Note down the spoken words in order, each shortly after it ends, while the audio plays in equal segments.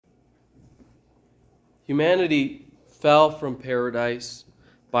Humanity fell from paradise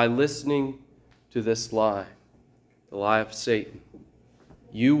by listening to this lie, the lie of Satan.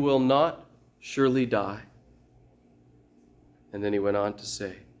 You will not surely die. And then he went on to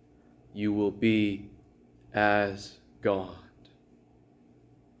say, you will be as God.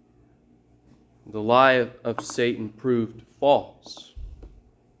 The lie of Satan proved false.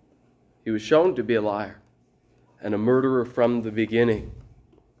 He was shown to be a liar and a murderer from the beginning.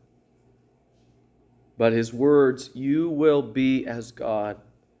 But his words, you will be as God,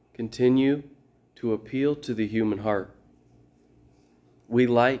 continue to appeal to the human heart. We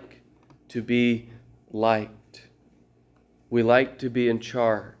like to be liked. We like to be in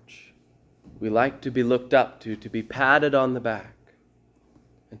charge. We like to be looked up to be patted on the back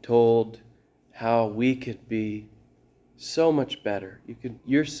and told how we could be so much better.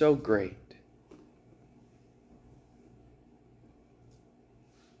 You're so great.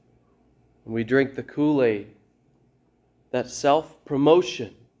 And we drink the Kool-Aid that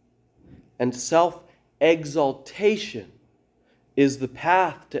self-promotion and self-exaltation is the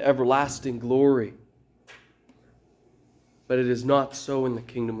path to everlasting glory. But it is not so in the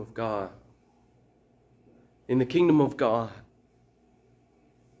kingdom of God. In the kingdom of God,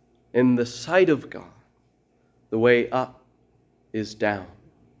 in the sight of God, the way up is down.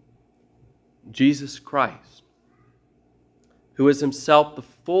 Jesus Christ, who is himself the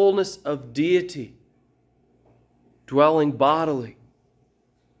fullness of deity, dwelling bodily,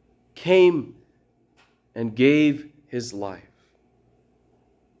 came and gave his life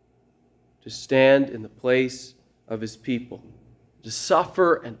to stand in the place of his people, to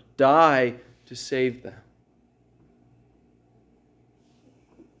suffer and die to save them.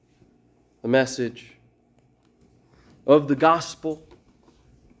 The message of the gospel,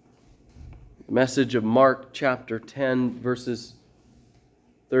 the message of Mark chapter 10, verses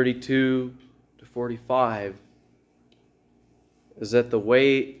 32 to 45, is that the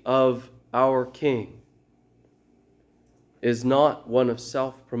way of our King is not one of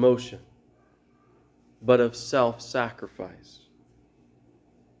self-promotion, but of self-sacrifice.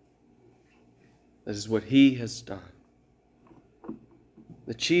 This is what he has done.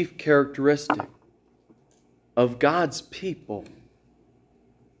 The chief characteristic of God's people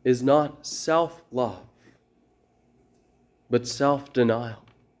is not self-love, but self-denial.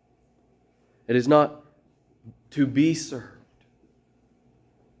 It is not to be served,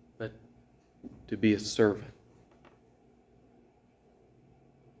 but to be a servant.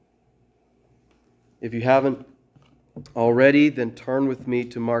 If you haven't already, then turn with me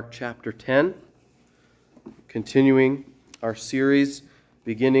to Mark chapter 10, continuing our series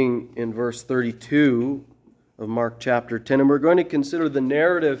beginning in verse 32 of Mark chapter 10. And we're going to consider the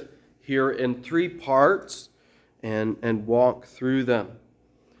narrative here in three parts and walk through them.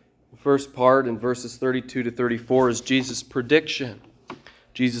 The first part in verses 32 to 34 is Jesus' prediction.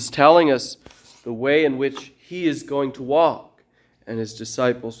 Jesus telling us the way in which he is going to walk and his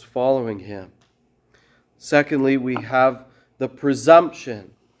disciples following him. Secondly, we have the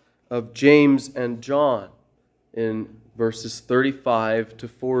presumption of James and John in verses 35 to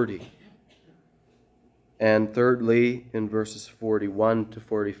 40. And thirdly, in verses 41 to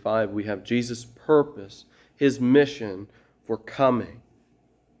 45, we have Jesus' purpose, his mission for coming.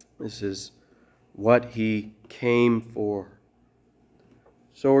 This is what he came for.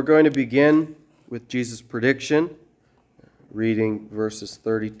 So we're going to begin with Jesus' prediction, reading verses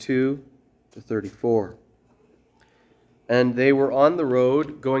 32 to 34. And they were on the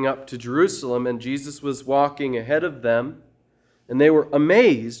road going up to Jerusalem, and Jesus was walking ahead of them, and they were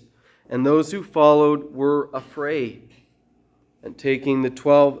amazed, and those who followed were afraid. And taking the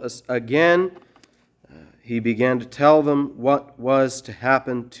 12 again, he began to tell them what was to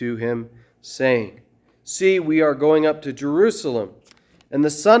happen to him, saying, See, we are going up to Jerusalem, and the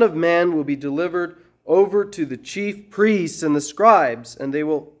Son of Man will be delivered over to the chief priests and the scribes, and they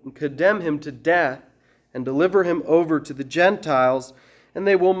will condemn him to death, and deliver him over to the Gentiles, and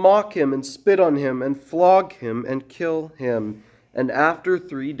they will mock him and spit on him and flog him and kill him. And after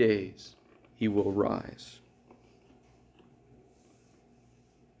 3 days he will rise.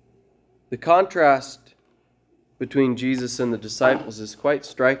 The contrast between Jesus and the disciples is quite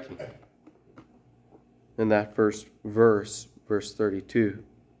striking in that first verse, verse 32.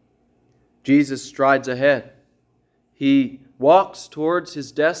 Jesus strides ahead. He walks towards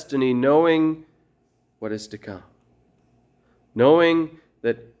his destiny knowing what is to come, knowing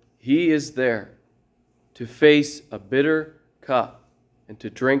that he is there to face a bitter cup and to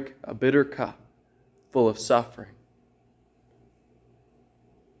drink a bitter cup full of suffering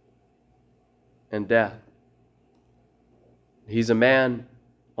and death. He's a man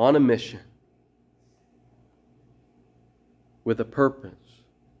on a mission, with a purpose.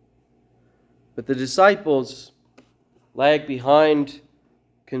 But the disciples lag behind,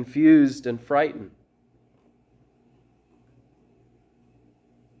 confused and frightened.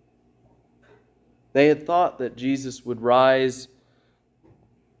 They had thought that Jesus would rise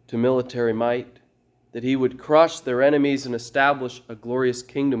to military might, that he would crush their enemies and establish a glorious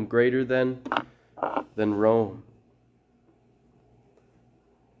kingdom greater than Rome.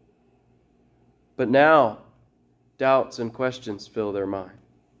 But now, doubts and questions fill their mind.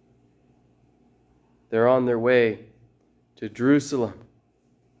 They're on their way to Jerusalem,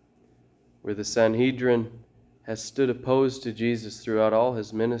 where the Sanhedrin has stood opposed to Jesus throughout all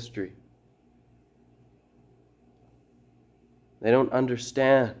his ministry. They don't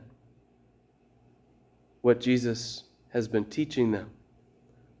understand what Jesus has been teaching them,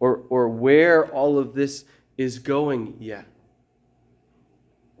 or where all of this is going yet.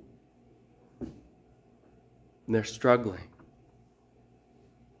 And they're struggling.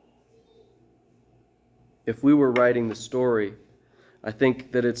 If we were writing the story, I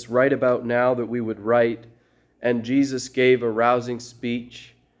think that it's right about now that we would write, and Jesus gave a rousing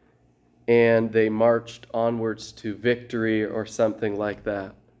speech, and they marched onwards to victory or something like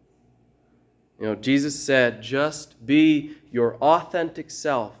that. You know, Jesus said, just be your authentic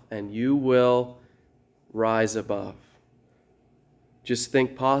self and you will rise above. Just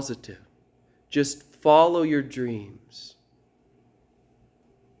think positive. Just follow your dreams.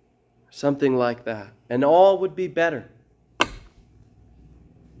 Something like that. And all would be better.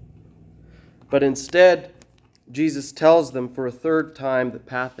 But instead, Jesus tells them for a third time the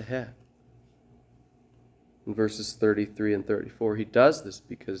path ahead. In verses 33 and 34, he does this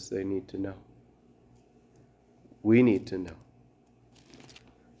because they need to know. We need to know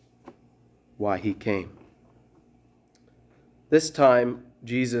why he came. This time,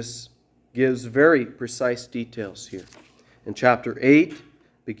 Jesus gives very precise details here. In chapter 8,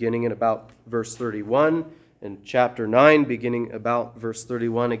 beginning in about verse 31, and chapter 9, beginning about verse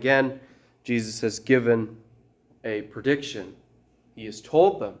 31 again, Jesus has given a prediction. He has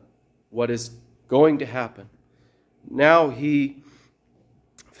told them what is going to happen. Now he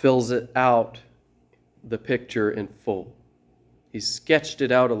fills it out, the picture in full. He's sketched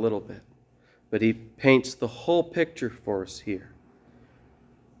it out a little bit, but he paints the whole picture for us here.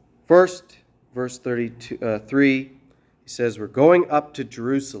 First, verse 33, he says, we're going up to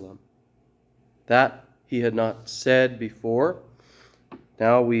Jerusalem. That he had not said before.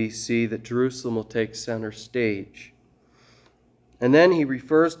 Now we see that Jerusalem will take center stage. And then he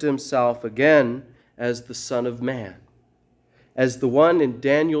refers to himself again as the Son of Man, as the one in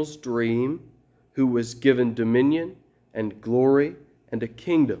Daniel's dream who was given dominion and glory and a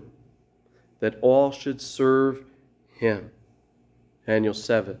kingdom, that all should serve him. Daniel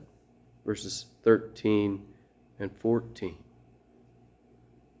 7, verses 13 and 14.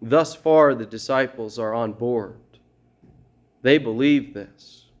 Thus far, the disciples are on board. They believe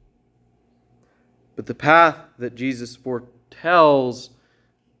this. But the path that Jesus foretells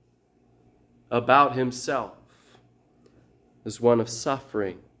about himself is one of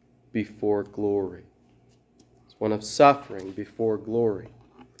suffering before glory. It's one of suffering before glory.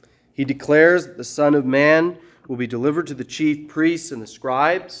 He declares that the Son of Man will be delivered to the chief priests and the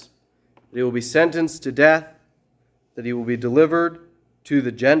scribes, that he will be sentenced to death, that he will be delivered to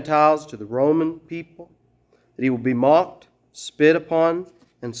the Gentiles, to the Roman people, that he will be mocked, spit upon,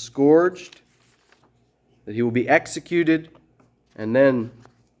 and scourged, that he will be executed, and then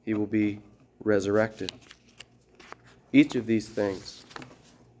he will be resurrected. Each of these things,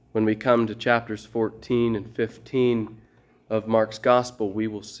 when we come to chapters 14 and 15 of Mark's Gospel, we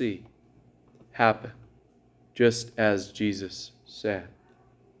will see happen just as Jesus said.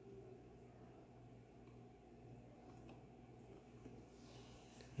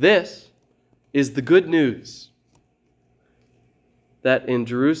 This is the good news that in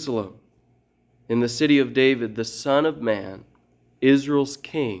Jerusalem, in the city of David, the Son of Man, Israel's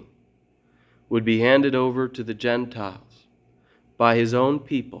King, would be handed over to the Gentiles by his own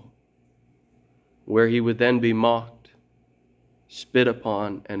people, where he would then be mocked, spit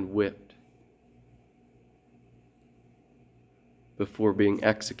upon, and whipped before being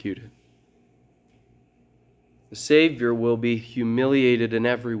executed. The Savior will be humiliated in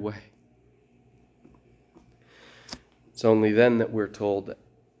every way. It's only then that we're told,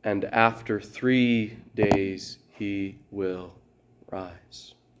 and after 3 days he will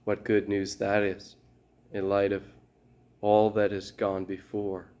rise. What good news that is, in light of all that has gone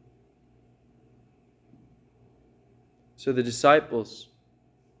before. So the disciples,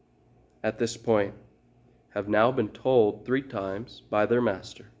 at this point, have now been told 3 times by their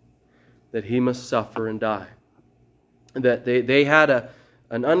master that he must suffer and die. that they had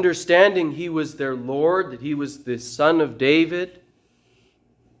an understanding He was their Lord, that He was the Son of David,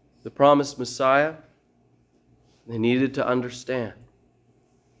 the promised Messiah. They needed to understand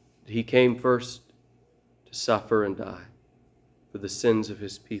that He came first to suffer and die for the sins of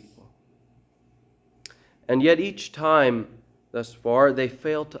His people. And yet each time thus far, they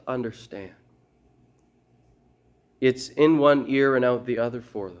fail to understand. It's in one ear and out the other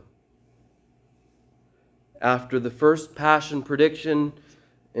for them. After the first passion prediction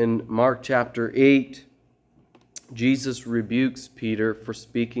in Mark chapter 8, Jesus rebukes Peter for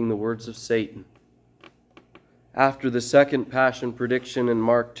speaking the words of Satan. After the second passion prediction in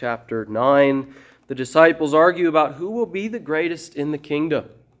Mark chapter 9, the disciples argue about who will be the greatest in the kingdom.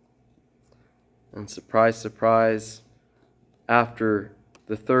 And surprise, surprise, after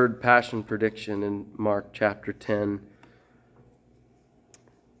the third passion prediction in Mark chapter 10,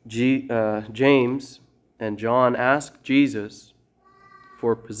 James and John ask Jesus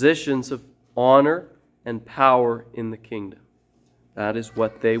for positions of honor and power in the kingdom. That is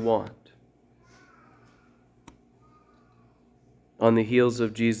what they want. On the heels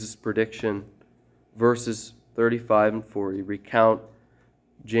of Jesus' prediction, verses 35 and 40 recount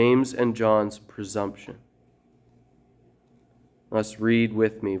James and John's presumption. Let's read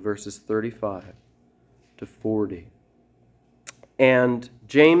with me verses 35 to 40. And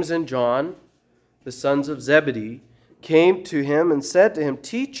James and John, the sons of Zebedee, came to him and said to him,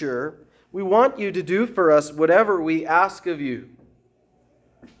 "Teacher, we want you to do for us whatever we ask of you."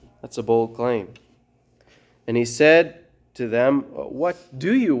 That's a bold claim. And he said to them, "What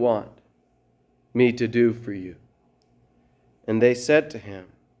do you want me to do for you?" And they said to him,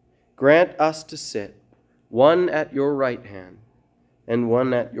 "Grant us to sit, one at your right hand and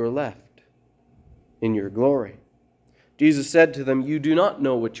one at your left, in your glory." Jesus said to them, "You do not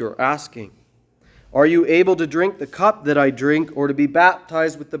know what you're asking. Are you able to drink the cup that I drink, or to be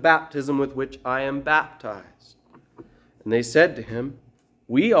baptized with the baptism with which I am baptized?" And they said to him,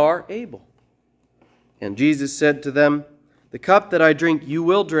 "We are able." And Jesus said to them, "The cup that I drink you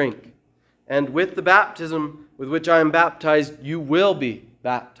will drink, and with the baptism with which I am baptized you will be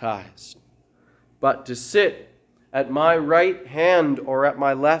baptized. But to sit at my right hand or at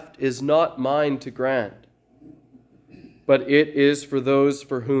my left is not mine to grant, but it is for those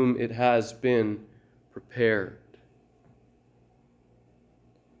for whom it has been prepared."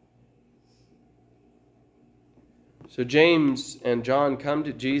 So James and John come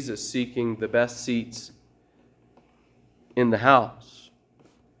to Jesus seeking the best seats in the house,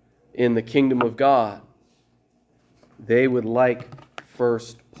 in the kingdom of God. They would like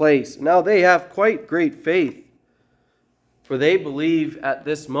first place. Now they have quite great faith, for they believe at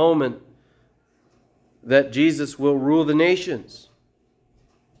this moment that Jesus will rule the nations.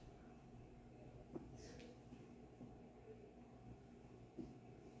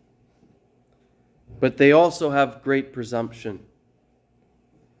 But they also have great presumption,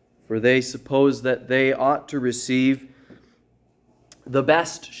 for they suppose that they ought to receive the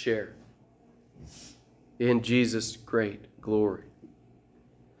best share in Jesus' great glory.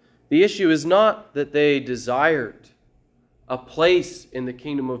 The issue is not that they desired a place in the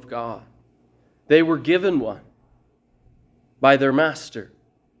kingdom of God. They were given one by their master,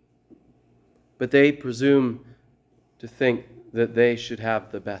 but they presume to think that they should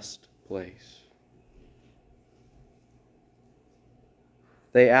have the best place.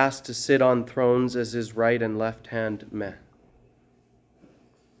 They ask to sit on thrones as his right and left hand men.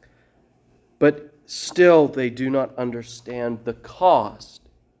 But still they do not understand the cost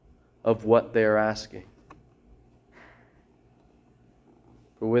of what they are asking.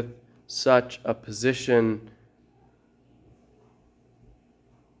 For with such a position,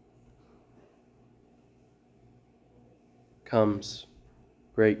 comes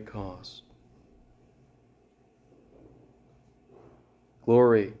great cost.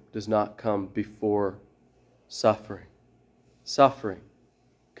 Glory does not come before suffering. Suffering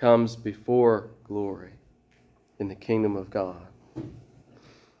comes before glory in the kingdom of God.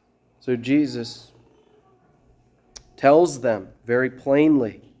 So Jesus tells them very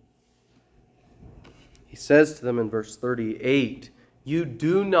plainly. He says to them in verse 38, "You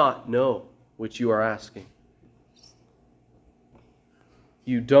do not know what you are asking."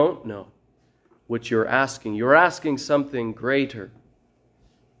 You don't know what you're asking. You're asking something greater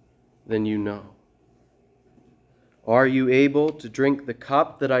than you know. Are you able to drink the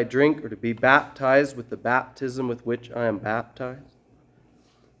cup that I drink, or to be baptized with the baptism with which I am baptized?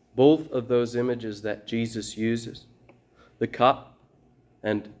 Both of those images that Jesus uses, the cup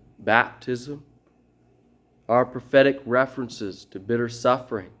and baptism, are prophetic references to bitter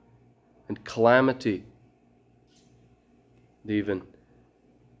suffering and calamity even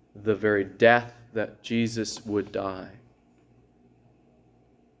the very death that Jesus would die.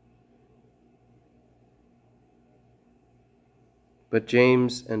 But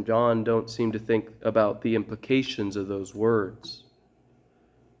James and John don't seem to think about the implications of those words.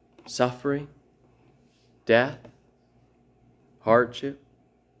 Suffering, death, hardship.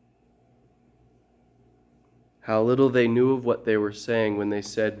 How little they knew of what they were saying when they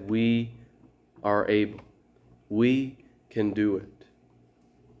said, "We are able. We can do it."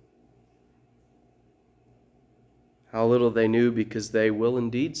 How little they knew, because they will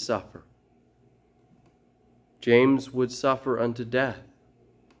indeed suffer. James would suffer unto death.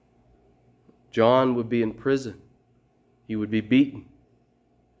 John would be in prison. He would be beaten,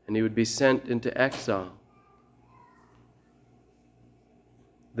 and he would be sent into exile.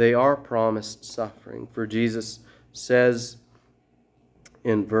 They are promised suffering, for Jesus says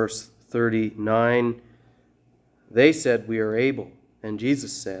in verse 39, they said, "We are able." And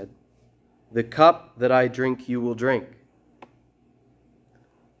Jesus said, "The cup that I drink you will drink.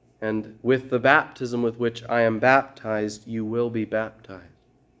 And with the baptism with which I am baptized, you will be baptized."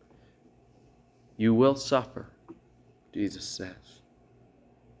 You will suffer, Jesus says.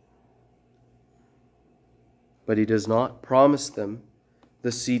 But he does not promise them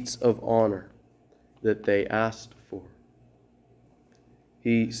the seats of honor that they asked for.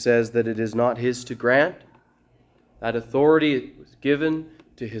 He says that it is not his to grant. That authority was given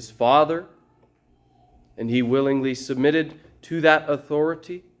to his Father, and he willingly submitted to that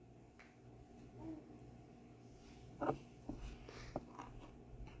authority.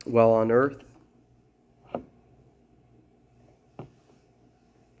 While on earth,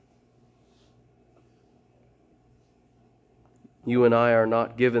 you and I are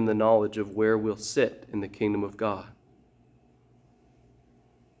not given the knowledge of where we'll sit in the kingdom of God.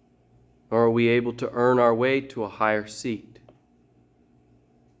 Nor are we able to earn our way to a higher seat.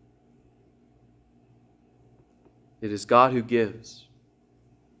 It is God who gives.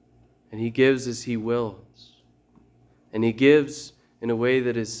 And he gives as he wills. And he gives in a way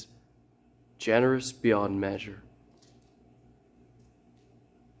that is generous beyond measure.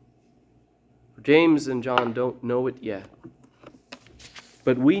 James and John don't know it yet.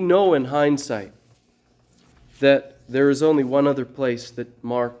 But we know in hindsight that there is only one other place that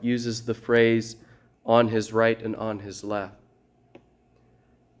Mark uses the phrase "on his right and on his left."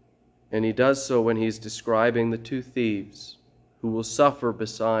 And he does so when he's describing the two thieves who will suffer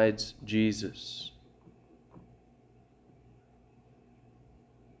besides Jesus.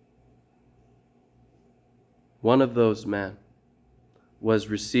 One of those men was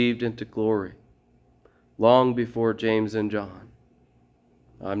received into glory long before James and John.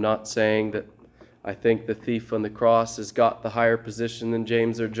 I'm not saying that I think the thief on the cross has got the higher position than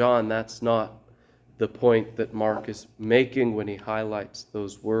James or John. That's not the point that Mark is making when he highlights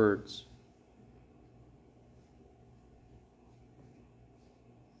those words.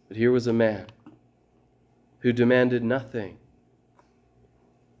 But here was a man who demanded nothing.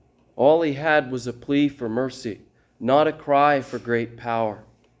 All he had was a plea for mercy, not a cry for great power.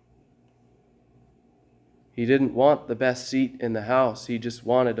 He didn't want the best seat in the house. He just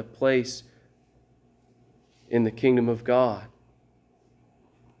wanted a place in the kingdom of God.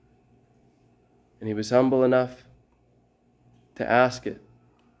 And he was humble enough to ask it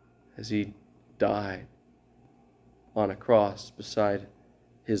as he died on a cross beside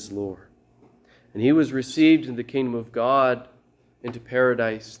his Lord. And he was received in the kingdom of God into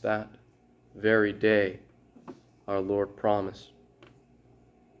paradise that very day, our Lord promised.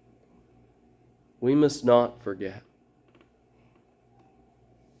 We must not forget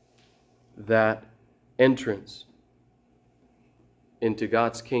that entrance into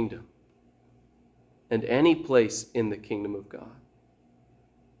God's kingdom and any place in the kingdom of God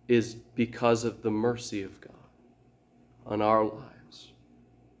is because of the mercy of God on our lives.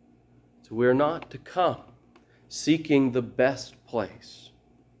 So we're not to come seeking the best place.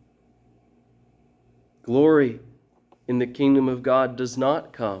 Glory in the kingdom of God does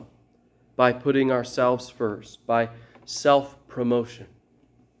not come by putting ourselves first, by self-promotion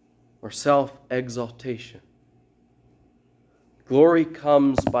or self-exaltation. Glory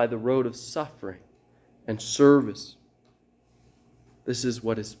comes by the road of suffering and service. This is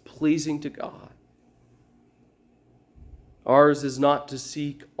what is pleasing to God. Ours is not to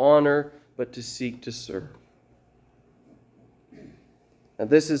seek honor, but to seek to serve. And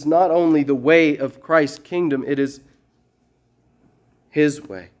this is not only the way of Christ's kingdom, it is his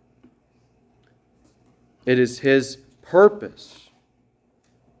way. It is his purpose,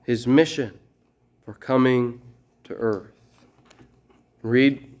 his mission for coming to earth.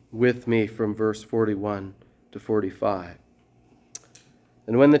 Read with me from verse 41 to 45.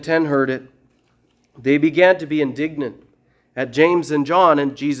 And when the 10 heard it, they began to be indignant at James and John,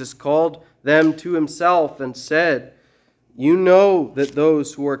 and Jesus called them to himself and said, "You know that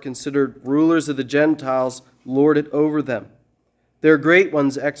those who are considered rulers of the Gentiles lord it over them. Their great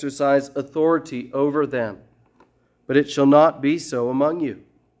ones exercise authority over them. But it shall not be so among you.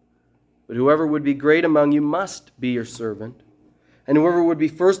 But whoever would be great among you must be your servant, and whoever would be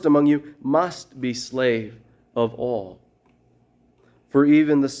first among you must be slave of all. For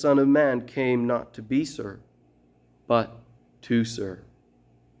even the Son of Man came not to be served, but to serve,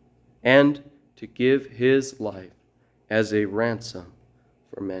 and to give his life as a ransom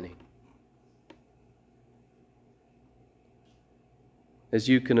for many." As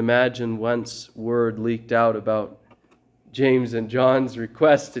you can imagine, once word leaked out about James and John's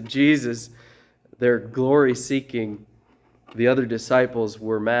request to Jesus, their glory-seeking, the other disciples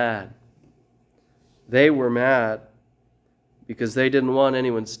were mad. They were mad because they didn't want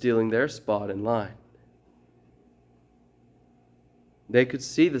anyone stealing their spot in line. They could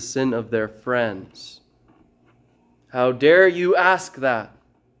see the sin of their friends. How dare you ask that?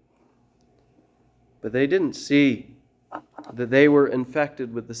 But they didn't see that they were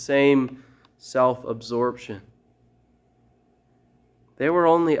infected with the same self-absorption. They were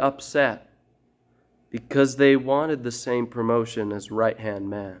only upset because they wanted the same promotion as right-hand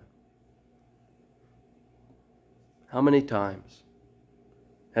man. How many times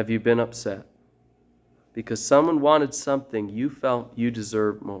have you been upset because someone wanted something you felt you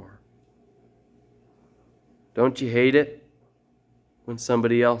deserved more? Don't you hate it when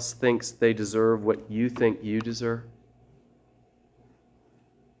somebody else thinks they deserve what you think you deserve?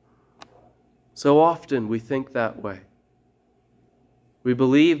 So often we think that way. We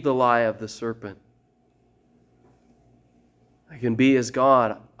believe the lie of the serpent. I can be as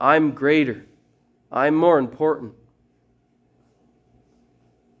God. I'm greater. I'm more important.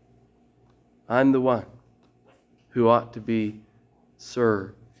 I'm the one who ought to be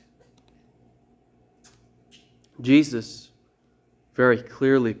served. Jesus very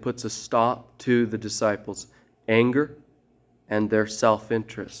clearly puts a stop to the disciples' anger and their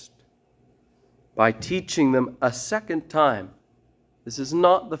self-interest by teaching them a second time. This is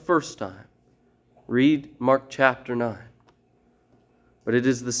not the first time. Read Mark chapter 9. But it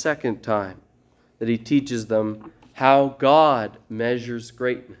is the second time that he teaches them how God measures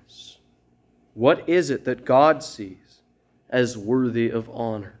greatness. What is it that God sees as worthy of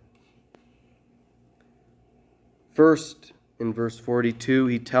honor? First, in verse 42,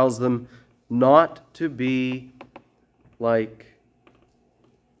 he tells them not to be like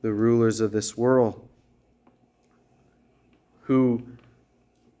the rulers of this world, who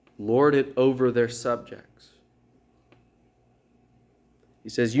lord it over their subjects. He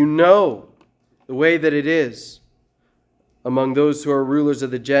says, "You know the way that it is among those who are rulers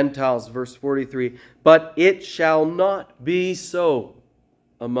of the Gentiles," verse 43, "but it shall not be so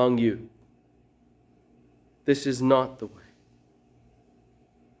among you." This is not the way.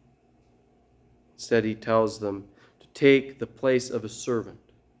 Instead, he tells them to take the place of a servant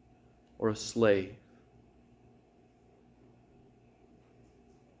or a slave.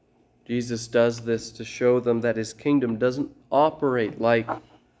 Jesus does this to show them that his kingdom doesn't operate like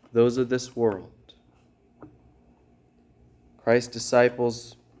those of this world. Christ's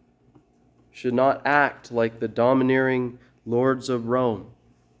disciples should not act like the domineering lords of Rome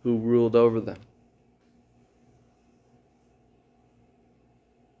who ruled over them.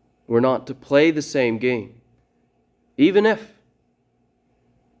 We're not to play the same game, even if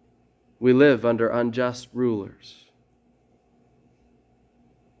we live under unjust rulers.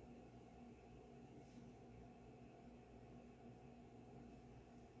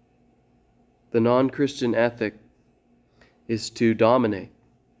 The non-Christian ethic is to dominate.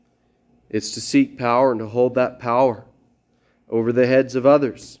 It's to seek power and to hold that power over the heads of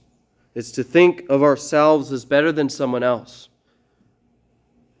others. It's to think of ourselves as better than someone else,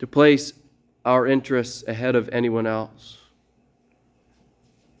 to place our interests ahead of anyone else.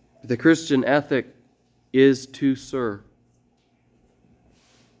 The Christian ethic is to serve.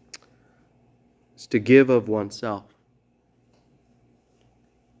 It's to give of oneself.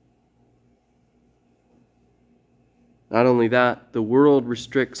 Not only that, the world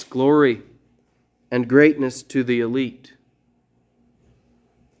restricts glory and greatness to the elite,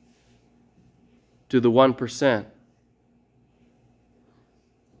 to the 1%,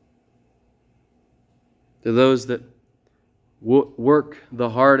 to those that work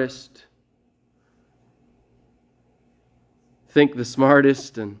the hardest, think the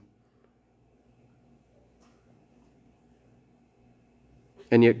smartest, and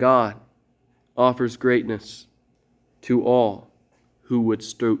yet God offers greatness to all who would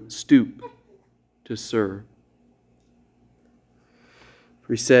stoop to serve.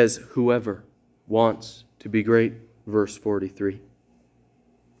 For he says, whoever wants to be great, verse 43.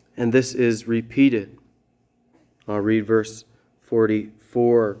 And this is repeated. I'll read verse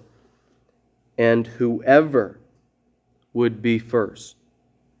 44. And whoever would be first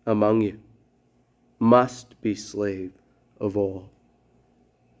among you must be slave of all.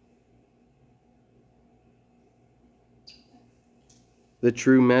 The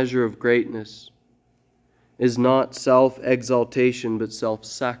true measure of greatness is not self-exaltation, but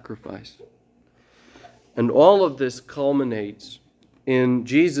self-sacrifice. And all of this culminates in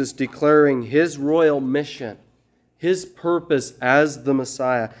Jesus declaring his royal mission. His purpose as the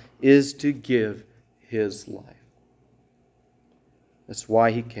Messiah is to give his life. That's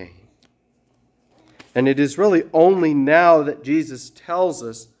why he came. And it is really only now that Jesus tells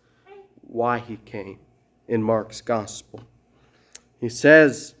us why he came in Mark's Gospel. He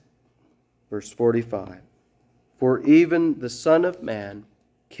says, verse 45, for even the Son of Man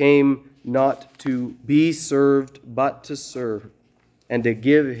came not to be served, but to serve, and to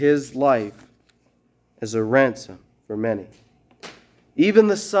give his life as a ransom for many. Even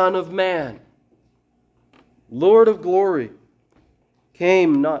the Son of Man, Lord of glory,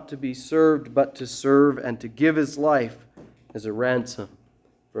 came not to be served, but to serve, and to give his life as a ransom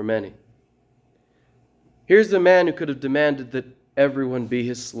for many. Here's the man who could have demanded that everyone be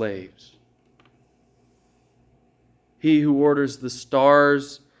his slaves. He who orders the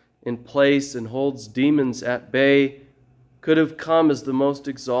stars in place and holds demons at bay could have come as the most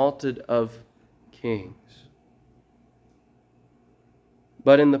exalted of kings.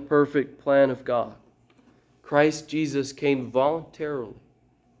 But in the perfect plan of God, Christ Jesus came voluntarily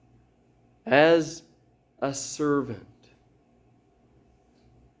as a servant.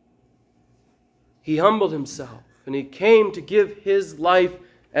 He humbled himself and he came to give his life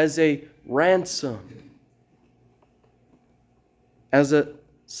as a ransom, as a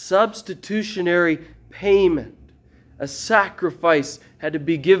substitutionary payment. A sacrifice had to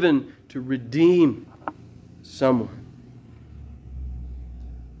be given to redeem someone.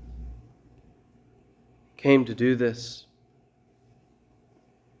 He came to do this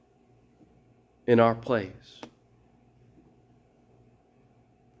in our place.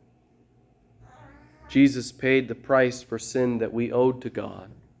 Jesus paid the price for sin that we owed to God.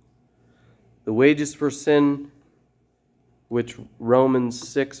 The wages for sin, which Romans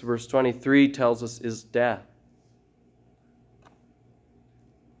 6 verse 23 tells us, is death.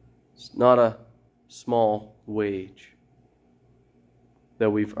 It's not a small wage that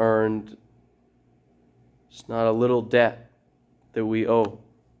we've earned. It's not a little debt that we owe.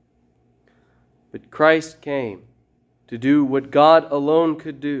 But Christ came to do what God alone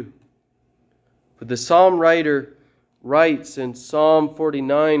could do. For the psalm writer writes in Psalm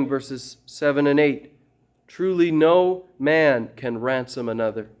 49 verses 7 and 8, truly no man can ransom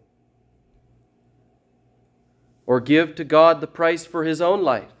another, or give to God the price for his own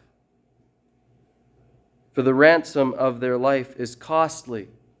life. For the ransom of their life is costly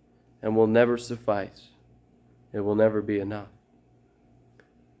and will never suffice. It will never be enough.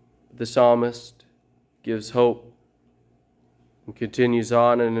 The psalmist gives hope and continues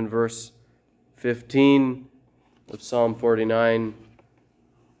on, and in verse 15 of Psalm 49,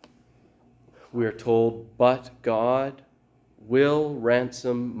 we are told, but God will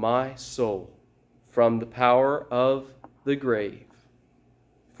ransom my soul from the power of the grave,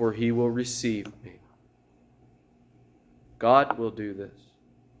 for he will receive me. God will do this.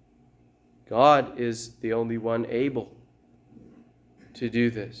 God is the only one able to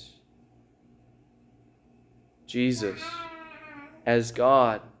do this. Jesus, as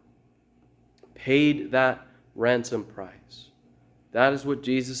God, paid that ransom price. That is what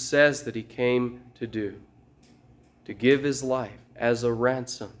Jesus says that he came to do, to give his life as a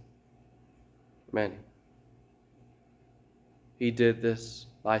ransom for many. He did this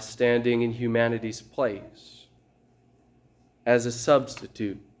by standing in humanity's place as a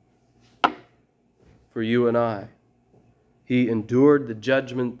substitute for you and I. He endured the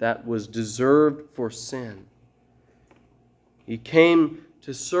judgment that was deserved for sin. He came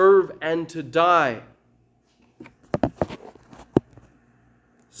to serve and to die,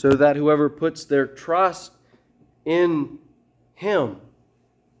 so that whoever puts their trust in him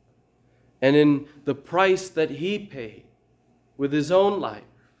and in the price that he paid with his own life,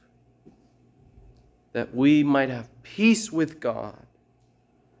 that we might have peace with God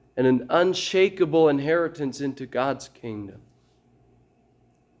and an unshakable inheritance into God's kingdom,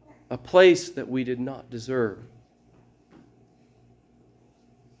 a place that we did not deserve.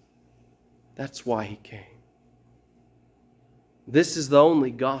 That's why he came. This is the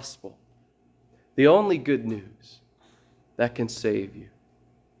only gospel, the only good news that can save you.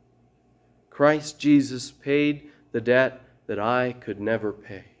 Christ Jesus paid the debt that I could never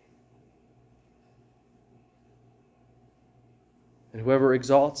pay. And whoever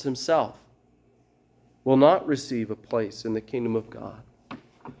exalts himself will not receive a place in the kingdom of God.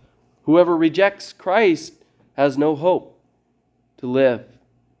 Whoever rejects Christ has no hope to live.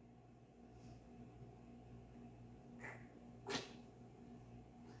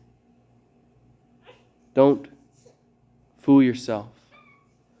 Don't fool yourself.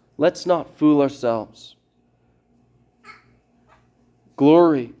 Let's not fool ourselves.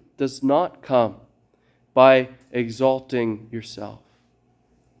 Glory does not come by exalting yourself.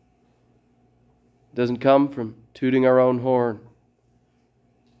 It doesn't come from tooting our own horn,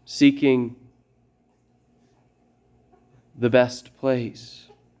 seeking the best place.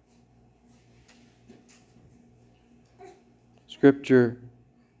 Scripture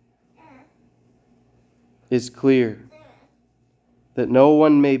is clear that no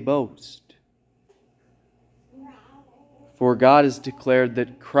one may boast. For God has declared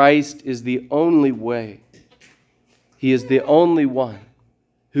that Christ is the only way. He is the only one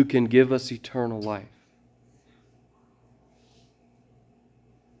who can give us eternal life.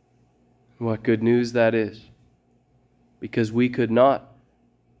 What good news that is, because we could not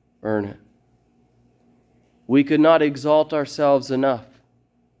earn it. We could not exalt ourselves enough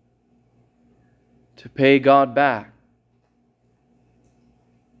to pay God back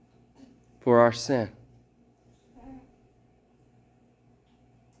for our sin.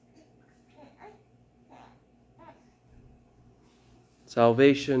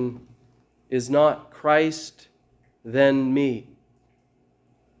 Salvation is not Christ, then me.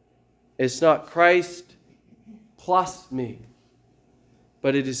 It's not Christ plus me,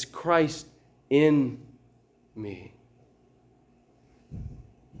 but it is Christ in me.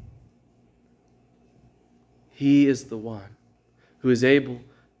 He is the one who is able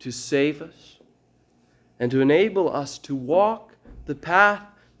to save us and to enable us to walk the path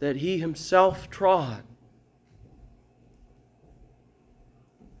that He Himself trod.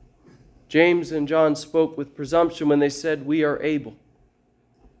 James and John spoke with presumption when they said, "We are able."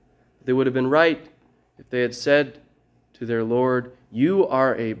 They would have been right if they had said to their Lord, "You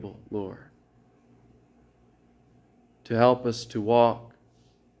are able, Lord, to help us to walk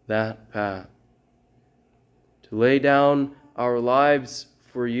that path, to lay down our lives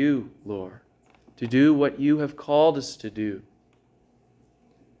for you, Lord, to do what you have called us to do."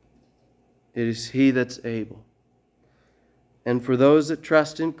 It is He that's able. And for those that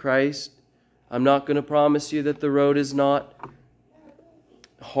trust in Christ, I'm not going to promise you that the road is not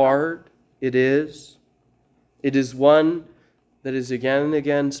hard. It is. It is one that is again and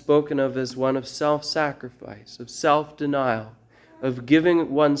again spoken of as one of self-sacrifice, of self-denial, of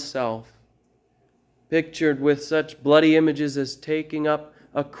giving oneself, pictured with such bloody images as taking up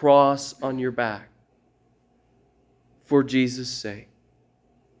a cross on your back for Jesus' sake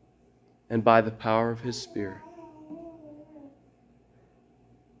and by the power of His Spirit.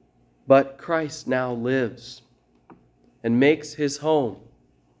 But Christ now lives and makes His home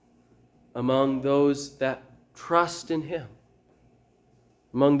among those that trust in Him,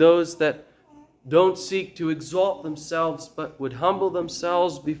 among those that don't seek to exalt themselves but would humble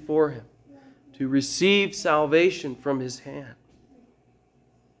themselves before Him to receive salvation from His hand.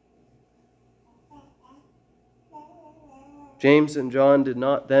 James and John did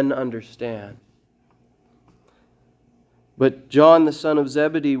not then understand. But John, the son of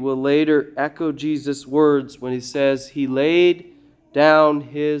Zebedee, will later echo Jesus' words when he says, He laid down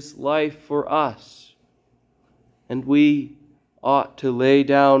His life for us, and we ought to lay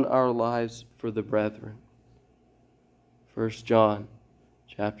down our lives for the brethren. 1 John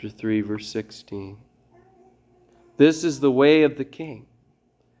chapter 3, verse 16. This is the way of the King,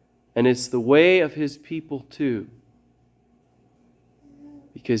 and it's the way of His people too,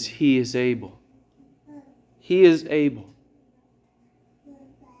 because He is able. He is able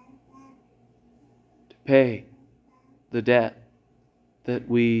to pay the debt that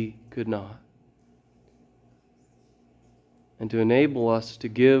we could not, and to enable us to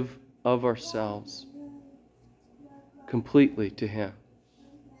give of ourselves completely to Him.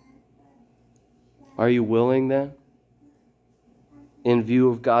 Are you willing then, in view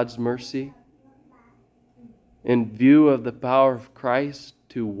of God's mercy, in view of the power of Christ,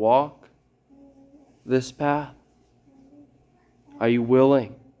 to walk this path? Are you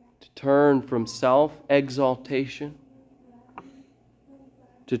willing to turn from self-exaltation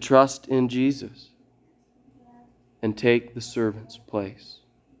to trust in Jesus and take the servant's place?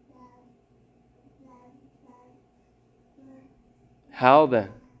 How then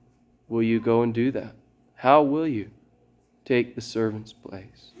will you go and do that? How will you take the servant's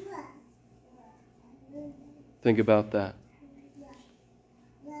place? Think about that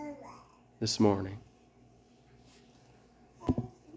this morning.